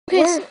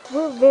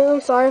We're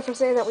very sorry for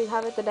saying that we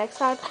have it the next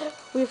time.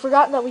 We've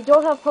forgotten that we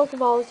don't have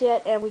Pokeballs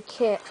yet, and we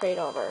can't trade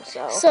over.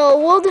 So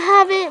we'll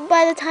have it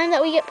by the time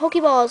that we get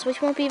Pokeballs,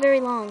 which won't be very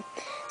long.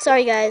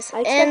 Sorry, guys.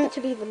 I expect it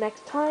to be the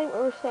next time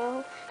or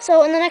so.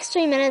 So in the next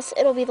 3 minutes,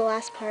 it'll be the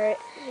last part.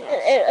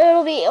 Yes.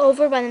 It'll be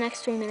over by the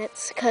next 3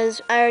 minutes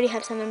because I already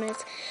have 7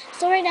 minutes.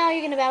 So right now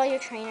you're gonna battle your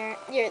trainer,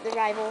 the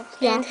rival.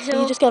 Yeah, And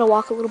so you just gotta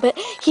walk a little bit.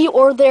 He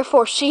or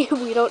therefore she,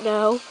 we don't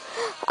know.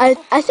 I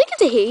think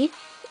it's a he.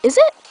 Is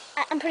it?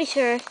 I'm pretty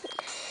sure.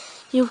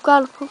 You've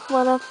got a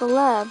Pokemon at the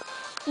lab.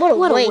 What a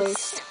What a waste.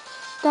 waste.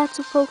 That's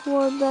a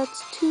Pokemon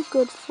that's too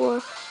good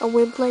for a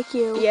wimp like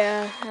you.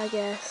 Yeah, I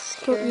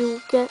guess. Don't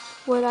you get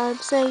what I'm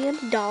saying?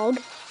 Dog?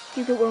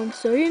 You get what I'm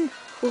saying?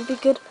 Would be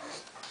good.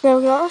 Now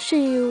I'll show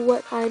you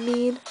what I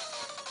mean.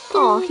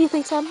 Oh, he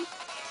thinks I'm.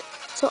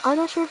 So I'm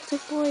not sure if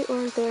it's a boy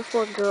or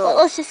therefore girl. Well,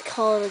 let's just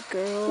call it a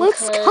girl.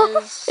 Let's call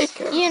it a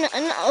girl. You know,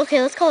 no,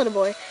 okay, let's call it a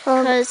boy.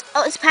 Because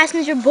it's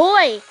passenger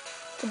boy.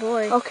 It's a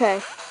boy.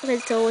 Okay. Okay,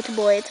 so it's a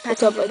boy. It's a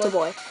passenger It's a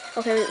boy.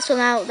 Okay, so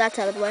now that's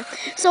out of the way.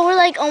 So we're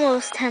like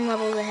almost 10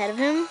 levels ahead of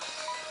him,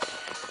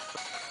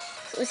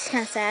 which is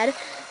kind of sad.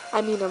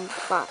 I mean, I'm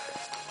 5.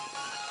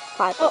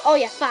 5. Oh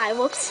yeah, 5.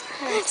 Whoops.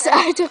 So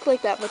I took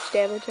like that much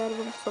damage out of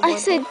him. I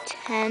said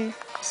 10.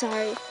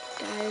 Sorry,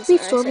 guys.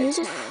 Leaf Storm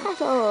uses.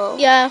 Oh.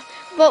 Yeah,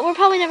 but we're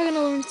probably never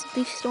gonna learn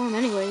Leaf Storm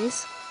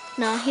anyways.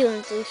 No, he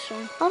learns Leaf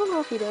Storm. I don't know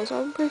if he does.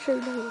 I'm pretty sure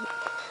he doesn't.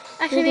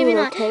 Actually, maybe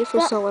not. Okay,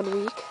 for someone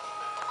weak.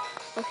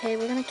 Okay,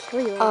 we're gonna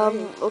kill you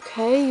already.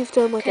 Okay, you've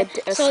done like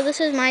a. So this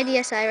is my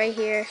DSI right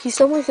here. He's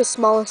done like the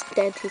smallest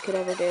dent he could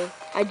ever do.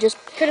 I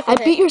Critical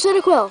beat your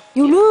Cyndaquil.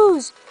 You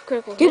lose.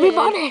 Critical Give me hit.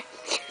 money.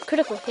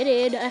 Critical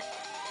hit.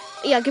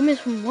 Yeah, give me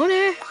some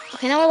money.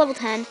 Okay, now we're level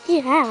 10.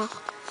 Yeah.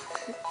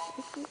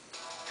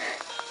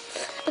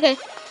 Okay.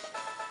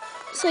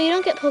 So you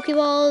don't get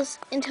Pokeballs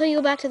until you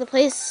go back to the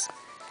place.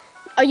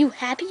 Are you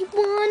happy you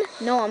won?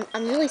 No,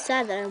 I'm really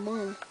sad that I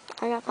won.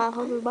 I got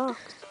 $500.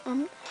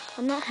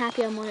 I'm not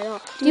happy I won at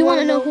all. Do you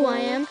want to know who I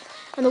am?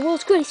 I'm the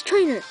world's greatest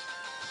trainer.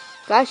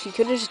 Gosh, you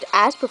could have just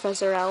asked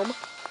Professor Elm.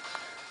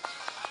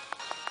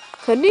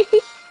 Couldn't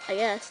he? I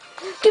guess.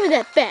 Give me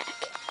that back.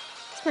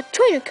 It's my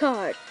trainer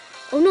card.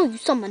 Oh no, you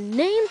saw my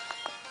name?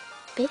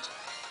 Bitch.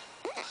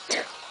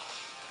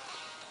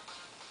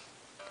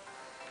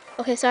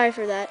 Okay, sorry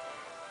for that.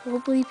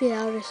 We'll bleep it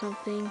out or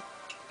something.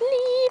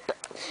 Bleep.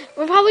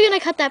 We're probably gonna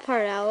cut that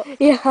part out.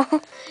 Yeah.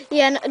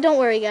 Yeah, no, don't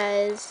worry,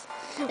 guys.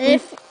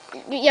 And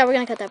yeah, we're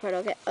gonna cut that part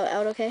out.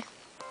 Okay.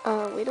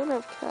 We don't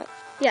have cut.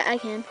 Yeah, I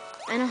can.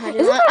 I know how to.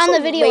 Isn't there On the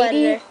some video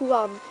lady editor.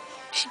 who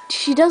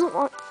she doesn't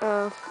want.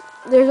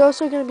 There's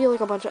also gonna be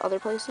like a bunch of other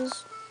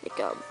places. Like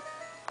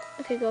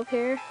Okay, go up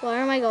here. Where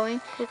am I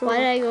going? Why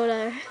did I go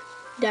there?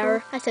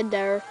 There. I said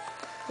there.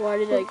 Why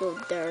did I go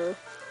there?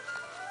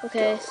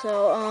 Okay,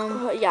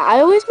 so yeah, I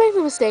always make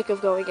the mistake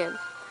of going in.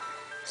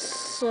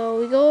 So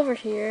we go over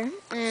here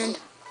and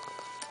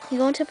you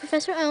go into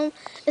Professor Elm.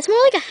 It's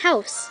more like a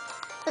house.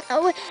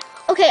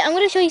 Okay, I'm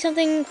gonna show you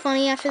something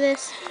funny after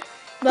this.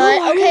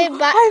 But okay,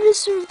 bye. I'm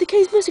Mr. The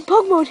Case Missing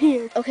Pokemon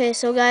here. Okay,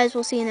 so guys,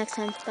 we'll see you next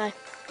time. Bye.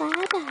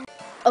 Bye bye.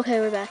 Okay,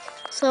 we're back.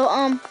 So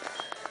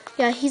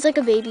yeah, he's like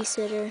a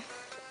babysitter,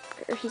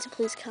 or he's a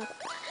police cop.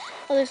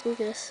 Oh, there's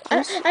Lucas.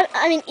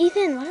 I mean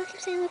Ethan. Why do I keep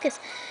saying Lucas?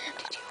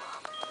 Did you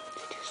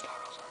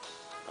startle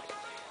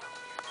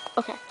her?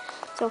 Okay,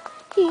 so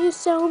he's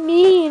so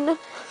mean.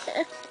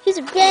 He's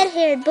a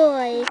red-haired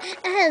boy.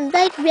 I don't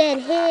like red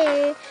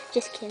hair.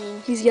 Just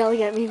kidding. He's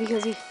yelling at me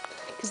because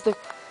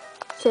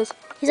says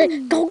he's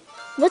like, go.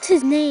 What's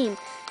his name?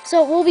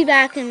 So we'll be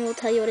back and we'll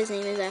tell you what his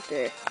name is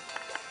after.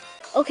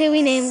 Okay,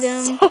 we named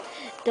him.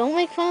 Don't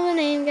make fun of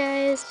the name,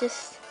 guys.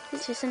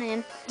 It's just a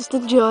name. Just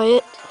enjoy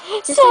it.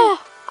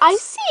 I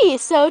see.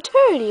 So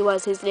Turdy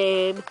was his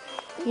name.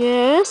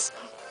 Yes.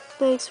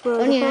 Thanks for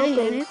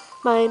helping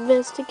my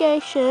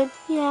investigation.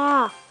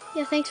 Yeah.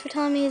 Yeah, thanks for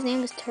telling me his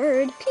name was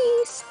Turd.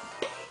 Peace.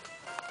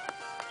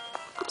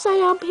 Upside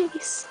down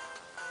piece.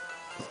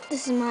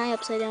 This is my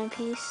upside down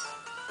piece.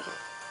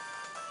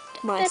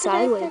 My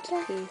sideways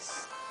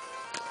piece.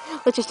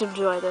 Let's just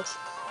enjoy this.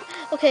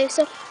 Okay,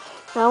 so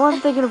now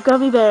I'm thinking of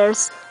gummy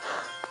bears.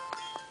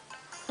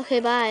 Okay,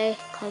 bye.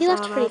 He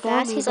left pretty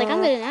fast. He's like,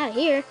 I'm getting out of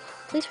here.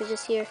 Police were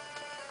just here.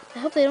 I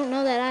hope they don't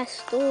know that I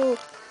stole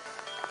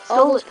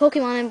all those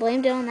Pokemon and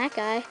blamed it on that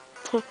guy.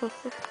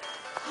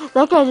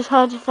 That guy just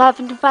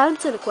happened to find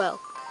Cyndaquil.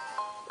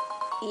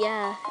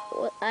 Yeah,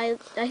 I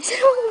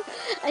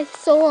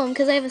stole him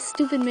because I have a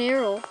stupid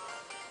Meryl.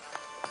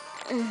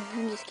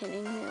 I'm just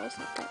kidding. Meryl's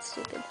not that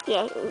stupid.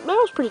 Yeah,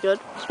 Meryl's pretty good,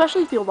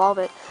 especially if you evolve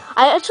it.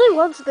 I actually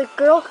once the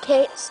girl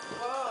Kate.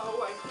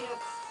 Whoa, I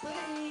can't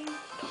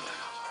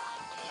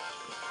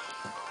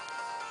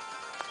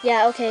see.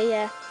 Yeah. Okay.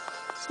 Yeah.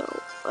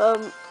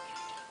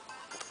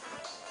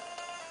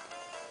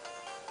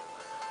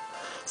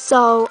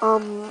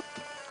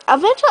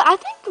 Eventually, I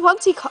think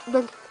once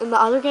in the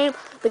other game,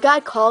 the guy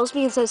calls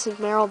me and says his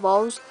Meryl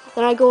evolves.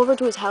 Then I go over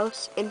to his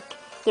house, and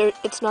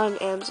it's not an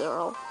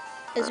Azumarill.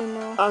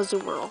 Azumarill.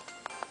 Azumarill.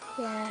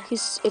 Yeah.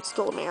 It's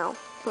still a Meryl.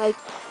 Like,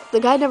 The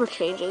guy never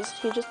changes.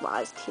 He just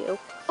lies to you.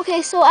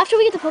 Okay, so after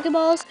we get the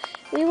Pokeballs,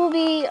 we will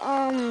be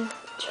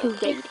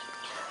Trading.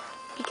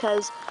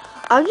 Because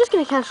I'm just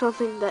gonna catch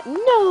something that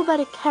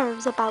nobody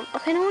cares about.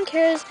 Okay, no one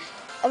cares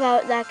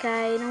about that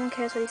guy. No one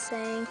cares what he's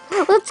saying.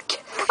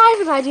 I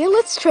have an idea.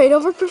 Let's trade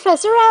over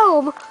Professor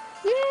Elm.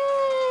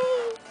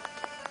 Yay!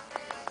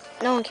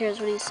 No one cares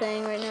what he's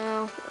saying right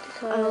now.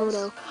 Because I don't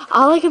know.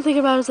 All I can think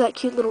about is that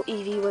cute little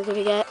Eevee we're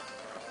gonna get.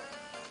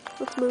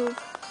 Let's move.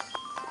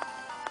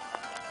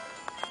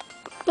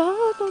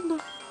 Da, da, da.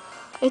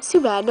 It's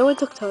too bad. No one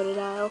took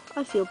Totodile.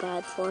 I feel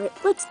bad for it.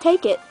 Let's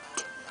take it.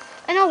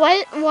 I know,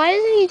 why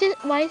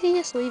does he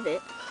just leave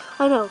it?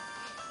 I know.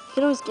 You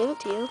can always give it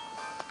to you.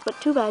 But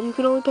too bad. You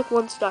can only pick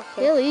one starter.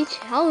 Really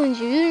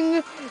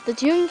challenging. The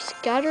gym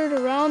scattered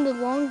around the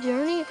long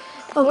journey.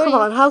 Oh, come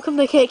on. How come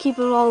they can't keep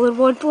them all in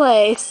one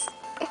place?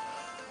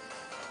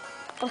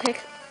 Okay,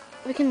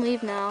 we can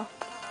leave now.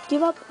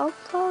 Give up. I'll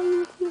call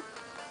you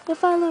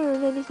if I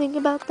learn anything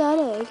about that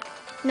egg.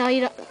 No,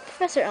 you don't.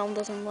 Professor Elm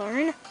doesn't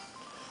learn.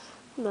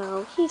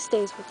 No, he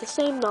stays with the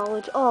same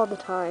knowledge all the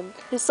time.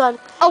 His son...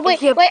 Oh,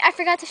 wait, I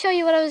forgot to show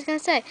you what I was going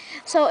to say.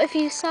 So, if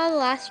you saw the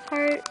last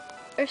part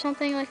or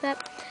something like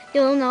that,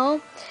 you'll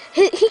know.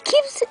 He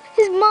keeps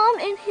his mom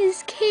and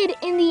his kid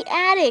in the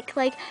attic.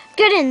 Like,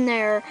 get in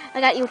there. I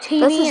got you a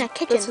TV and a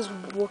kitchen. That's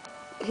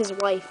his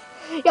wife.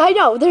 Yeah, I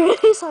know. There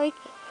is, like...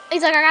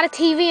 He's like, I got a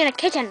TV and a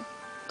kitchen.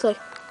 It's like...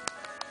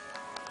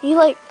 He,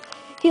 like...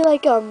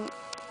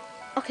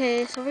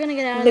 Okay, so we're going to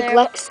get out of there.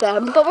 Neglects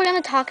them. But we're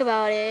going to talk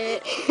about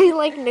it. He,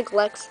 like,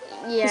 neglects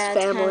his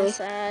family. It's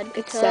kind of sad.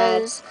 It's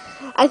sad.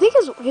 I think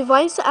his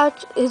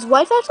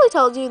wife actually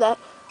tells you that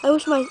I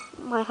wish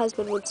my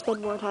husband would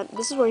spend more time.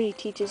 This is where he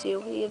teaches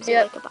you. He gives you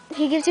like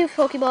he gives you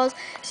Pokeballs.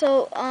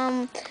 So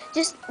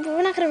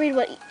we're not gonna read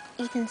what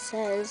Ethan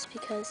says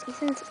because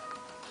Ethan's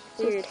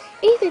weird.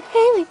 Ethan,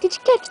 Haley, did you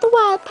catch the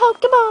wild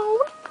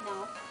Pokemon?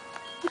 No.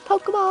 The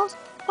Pokeballs.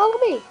 Follow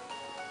me.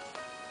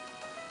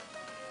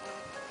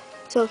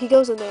 So he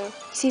goes in there.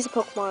 He sees a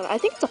Pokemon. I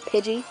think it's a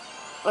Pidgey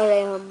or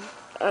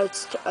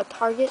it's a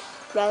Target,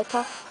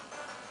 Rattata.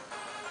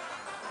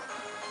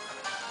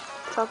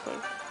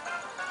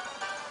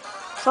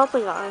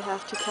 Something I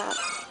have to catch.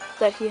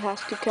 That he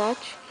has to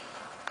catch.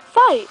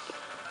 Fight!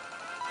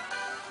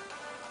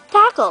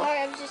 Tackle! Sorry,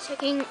 I was just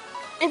checking.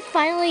 It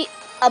finally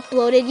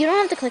uploaded. You don't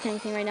have to click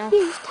anything right now.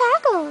 Use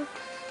tackle!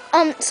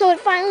 So it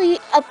finally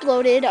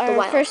uploaded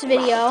our first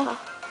video. Rattata.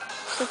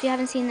 So if you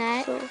haven't seen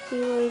that. So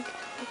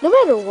no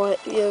matter what,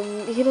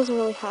 he doesn't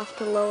really have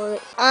to lower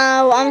it.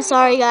 Oh, I'm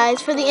sorry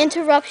guys for the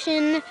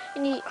interruption.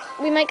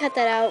 We might cut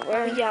that out.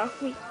 Yeah,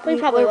 we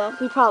probably will.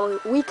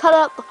 We cut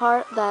out the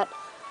part that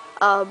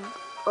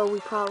or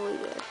we probably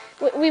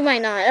did. We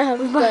might not.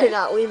 We might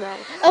not. We may.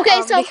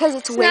 Okay, so because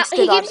it's wasted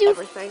he gives you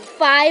everything.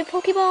 5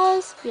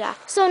 Pokeballs. Yeah.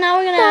 So now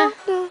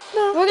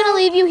we're gonna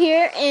leave you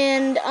here,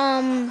 and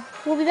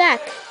we'll be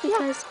back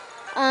because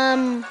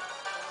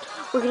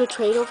we're gonna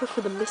trade over for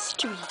the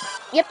mystery.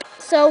 Yep.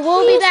 So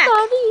we'll be back.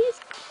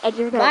 And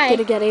you're not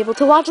gonna get able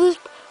to watch this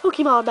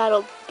Pokemon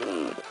battle.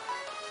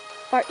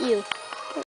 Part you.